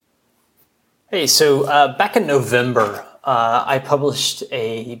Hey, so back in November, I published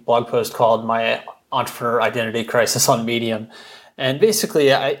a blog post called "My Entrepreneur Identity Crisis" on Medium, and basically,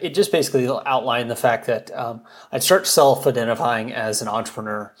 it just basically outlined the fact that I'd start self-identifying as an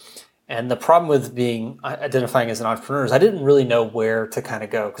entrepreneur, and the problem with being identifying as an entrepreneur is I didn't really know where to kind of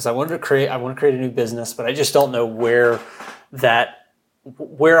go because I want to create a new business, but I just don't know that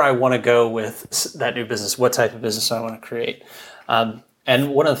where I want to go with that new business, what type of business I want to create.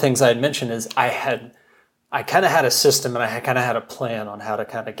 And one of the things I had mentioned is I kind of had a system and I kind of had a plan on how to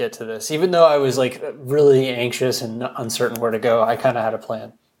kind of get to this. Even though I was like really anxious and uncertain where to go, I kind of had a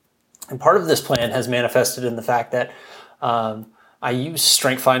plan. And part of this plan has manifested in the fact that I use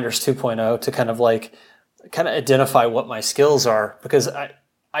Strength Finders 2.0 to kind of identify what my skills are, because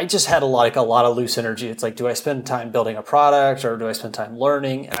I just had a lot of loose energy. It's like, do I spend time building a product or do I spend time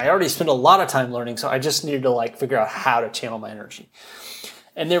learning? And I already spent a lot of time learning, so I just needed to figure out how to channel my energy.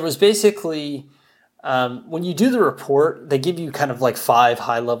 And there was basically, when you do the report, they give you kind of 5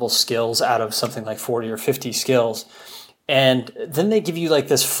 high-level skills out of something like 40 or 50 skills. And then they give you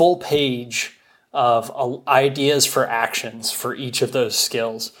this full page of ideas for actions for each of those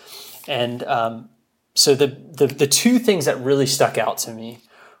skills. And so the two things that really stuck out to me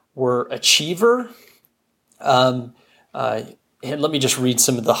were achiever. And let me just read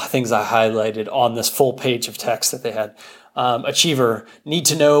some of the things I highlighted on this full page of text that they had. Achiever, need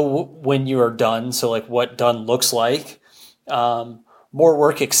to know when you are done. So what done looks like. More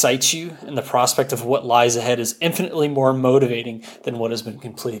work excites you, and the prospect of what lies ahead is infinitely more motivating than what has been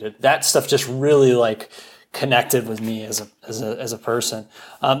completed. That stuff just really connected with me as a person.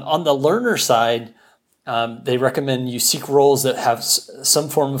 On the learner side, they recommend you seek roles that have some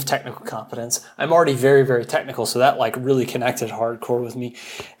form of technical competence. I'm already very, very technical, so that really connected hardcore with me.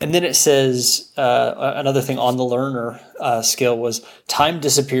 And then it says another thing on the learner skill was time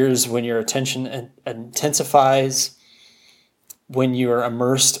disappears when your attention intensifies when you are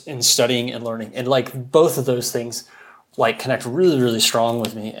immersed in studying and learning. And both of those things connect really, really strong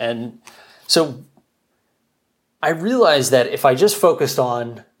with me. And so I realized that if I just focused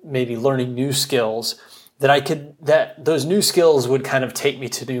on maybe learning new skills, that those new skills would kind of take me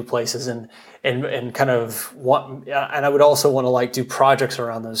to new places and kind of want, and I would also want to do projects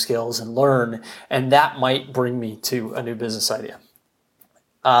around those skills and learn, and that might bring me to a new business idea.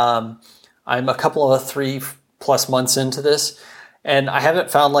 I'm a couple of 3+ months into this, and I haven't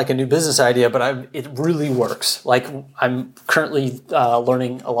found a new business idea, but it really works. I'm currently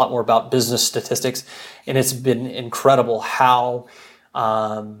learning a lot more about business statistics, and it's been incredible how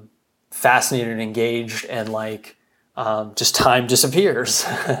fascinated and engaged and just time disappears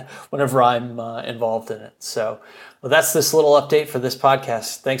whenever I'm involved in it. So, well, that's this little update for this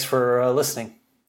podcast. Thanks for listening.